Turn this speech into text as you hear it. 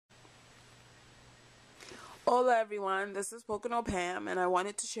Hola everyone, this is Pocono Pam, and I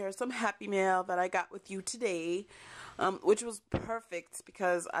wanted to share some happy mail that I got with you today, which was perfect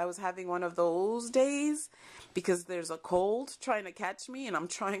because I was having one of those days because there's a cold trying to catch me and I'm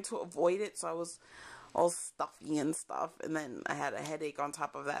trying to avoid it, so I was all stuffy and stuff, and then I had a headache on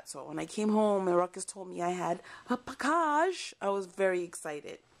top of that. So when I came home and Ruckus told me I had a package, I was very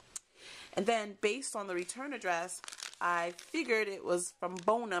excited. And then based on the return address, I figured it was from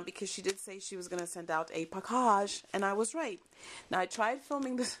Bona because she did say she was going to send out a package, and I was right. Now I tried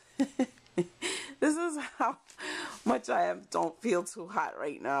filming this. This is how much I don't feel too hot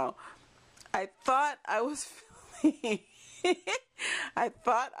right now. I thought I was filming. I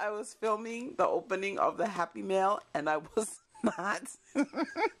thought I was filming the opening of the Happy Mail, and I was not.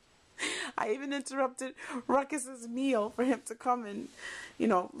 I even interrupted Ruckus's meal for him to come and,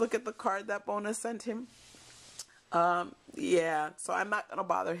 look at the card that Bona sent him. Yeah, so I'm not gonna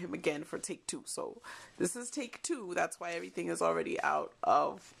bother him again for take 2. So this is take 2. That's why everything is already out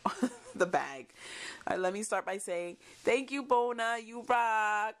of the bag. Let me start by saying thank you, Bona, you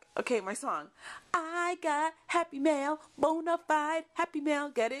rock. Okay, my song. I got happy mail, bona fide happy mail.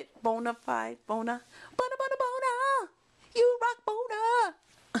 Get it? Bona fide, Bona, Bona, Bona, Bona. You rock,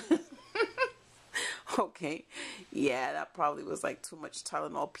 Bona. Okay, yeah, that probably was like too much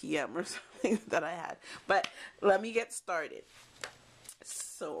Tylenol PM or something that I had. But let me get started.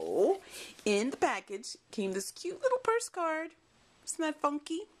 So, in the package came this cute little purse card. Isn't that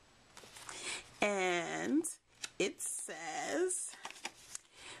funky? And it says,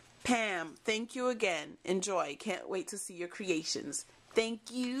 Pam, thank you again. Enjoy. Can't wait to see your creations. Thank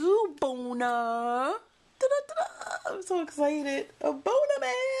you, Bona. Da-da-da-da. I'm so excited. A Bona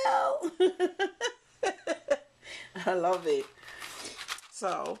mail. I love it.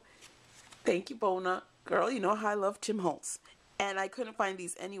 So, thank you, Bona. Girl, you know how I love Tim Holtz. And I couldn't find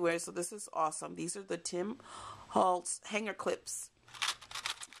these anywhere, so this is awesome. These are the Tim Holtz hanger clips.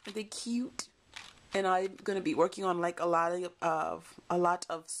 Are they cute? And I'm going to be working on like a lot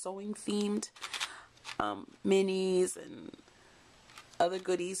of sewing themed minis and other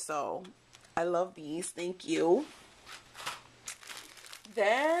goodies. So, I love these. Thank you.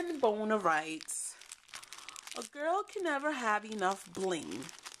 Then Bona writes, a girl can never have enough bling.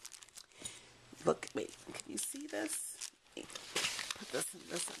 Look, wait, can you see this? Put this in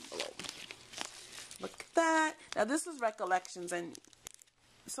this envelope. Look at that. Now this is recollections, and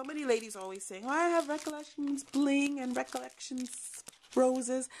so many ladies are always saying, oh, I have recollections bling and recollections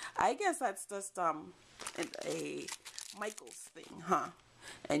roses. I guess that's just a Michael's thing, huh?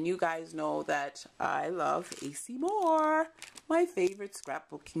 And you guys know that I love AC Moore, my favorite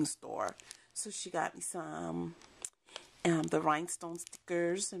scrapbooking store. So she got me some the rhinestone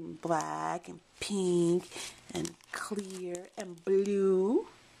stickers in black and pink and clear and blue.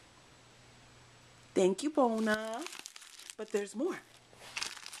 Thank you, Bona. But there's more.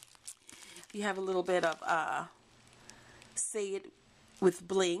 You have a little bit of Say It with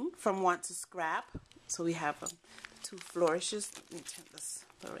Bling from Want to Scrap. So we have 2 flourishes. Let me turn this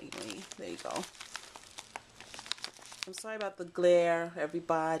the right way. There you go. I'm sorry about the glare,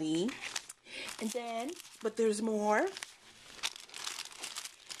 everybody. And then, but there's more.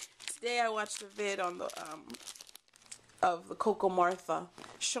 Today I watched a vid on the of the Coco Martha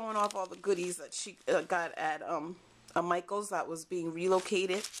showing off all the goodies that she got at a Michael's that was being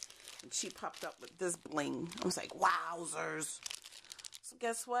relocated, and she popped up with this bling. I was like, wowzers! So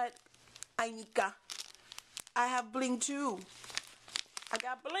guess what, Ainika? I have bling too. I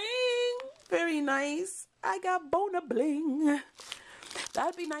got bling. Very nice. I got Bona bling.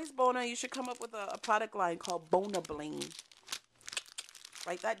 That'd be nice, Bona. You should come up with a product line called Bona Bling.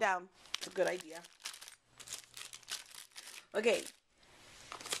 Write that down. It's a good idea. Okay.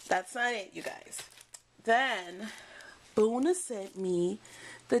 That's not it, you guys. Then, Bona sent me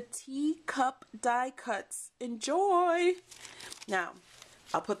the Teacup die cuts. Enjoy! Now,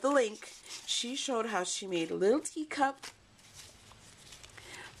 I'll put the link. She showed how she made a little teacup.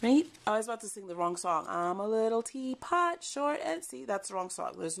 Right? I was about to sing the wrong song. I'm a little teapot, short and... See, that's the wrong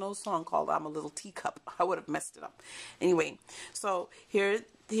song. There's no song called I'm a little teacup. I would have messed it up. Anyway, so here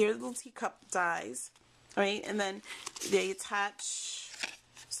the little teacup dies. Right? And then they attach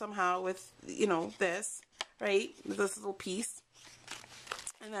somehow with, this. Right? This little piece.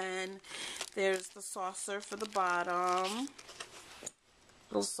 And then there's the saucer for the bottom.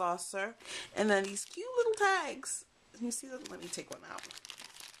 Little saucer. And then these cute little tags. Can you see them? Let me take one out.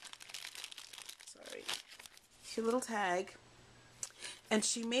 Sorry. Cute little tag. And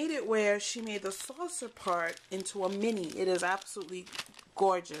she made it where she made the saucer part into a mini. It is absolutely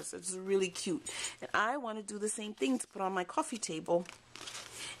gorgeous. It's really cute. And I want to do the same thing to put on my coffee table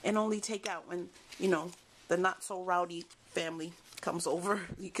and only take out when, the not so rowdy family comes over.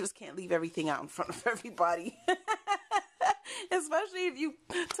 You just can't leave everything out in front of everybody. Especially if you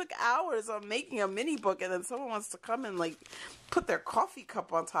took hours on making a mini book and then someone wants to come and like put their coffee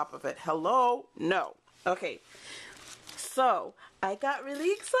cup on top of it. Hello? No. Okay. So I got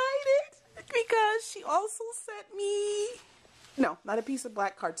really excited because she also sent me, no, not a piece of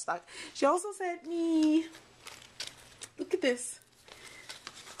black cardstock. She also sent me, look at this,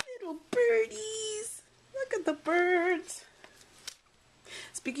 little birdies. Look at the birds.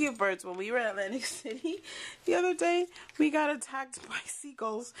 Speaking of birds, when we were in Atlantic City the other day, we got attacked by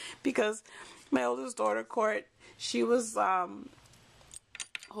seagulls because my oldest daughter, Court, she was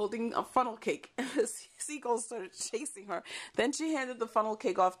holding a funnel cake and the seagulls started chasing her. Then she handed the funnel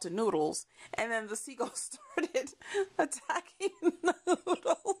cake off to Noodles and then the seagulls started attacking the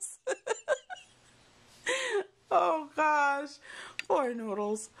Noodles. Oh gosh, poor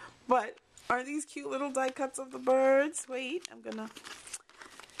Noodles. But aren't these cute little die cuts of the birds? Wait, I'm gonna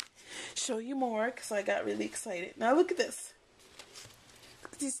show you more because I got really excited. Now look at this.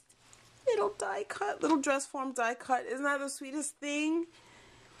 Look at these little die cut, little dress form die cut. Isn't that the sweetest thing?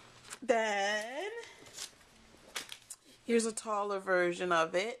 Then here's a taller version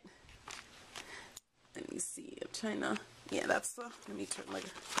of it. Let me see. I'm trying to, yeah, that's the, let me turn like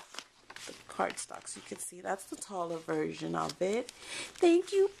the cardstock so you can see. That's the taller version of it.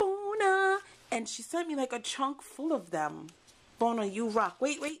 Thank you, Bona. And she sent me like a chunk full of them. Bona, you rock.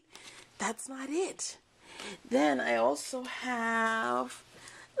 Wait. That's not it. Then I also have,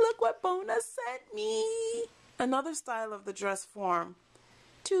 look what Bona sent me. Another style of the dress form.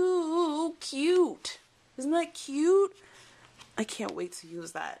 Too cute. Isn't that cute? I can't wait to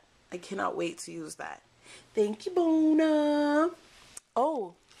use that. I cannot wait to use that. Thank you, Bona.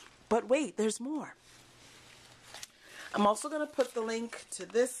 Oh, but wait, there's more. I'm also going to put the link to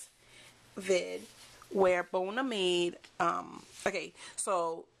this vid where Bona made, okay,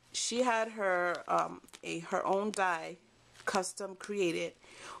 so she had her her own die custom created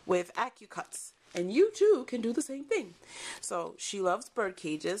with AccuCuts, and you too can do the same thing. So she loves bird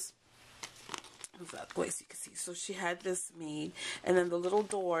cages. That way so you can see. So she had this made, and then the little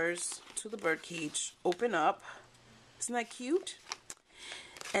doors to the bird cage open up. Isn't that cute?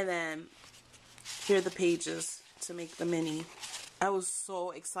 And then here are the pages to make the mini. I was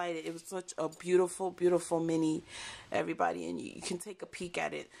so excited. It was such a beautiful, beautiful mini, everybody, and you can take a peek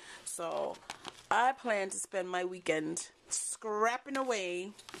at it. So I plan to spend my weekend scrapping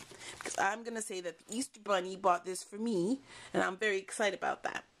away because I'm going to say that the Easter Bunny bought this for me, and I'm very excited about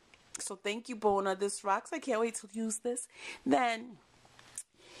that. So thank you, Bona. This rocks. I can't wait to use this. Then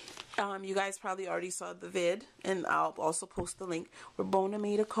you guys probably already saw the vid, and I'll also post the link where Bona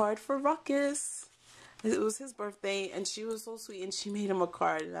made a card for Ruckus. It was his birthday, and she was so sweet, and she made him a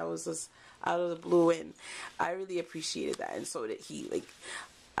card, and that was just out of the blue, and I really appreciated that, and so did he. Like,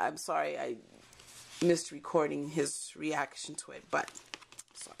 I'm sorry I missed recording his reaction to it, but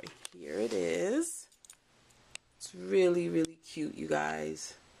sorry. Here it is. It's really, really cute, you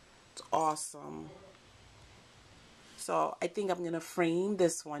guys. It's awesome. So I think I'm going to frame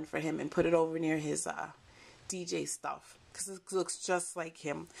this one for him and put it over near his DJ stuff. Because it looks just like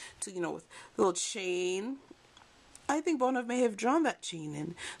him. So, you know, with a little chain. I think Bona may have drawn that chain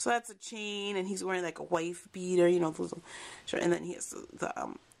in. So that's a chain, and he's wearing like a wife beater, you know, little shirt, and then he has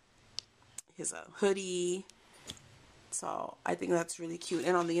his hoodie. So I think that's really cute.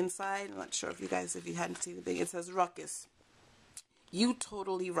 And on the inside, I'm not sure if you hadn't seen the thing, it says Ruckus. You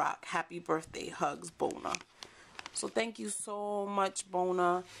totally rock. Happy birthday. Hugs, Bona. So thank you so much,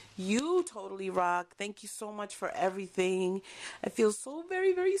 Bona. You totally rock. Thank you so much for everything. I feel so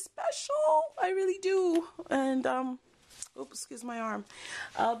very, very special. I really do. And, oops, excuse my arm.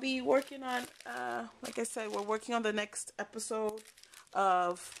 I'll be working on, like I said, we're working on the next episode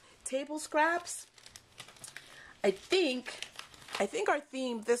of Table Scraps. I think our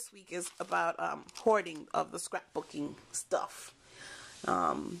theme this week is about hoarding of the scrapbooking stuff.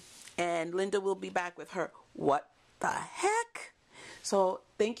 And Linda will be back with her What the Heck? So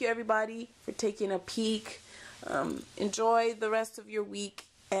thank you, everybody, for taking a peek. Enjoy the rest of your week,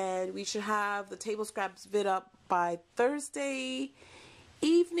 and we should have the Table Scraps vid up by Thursday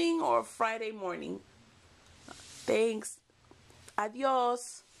evening or Friday morning. Thanks.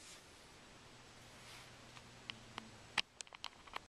 Adios.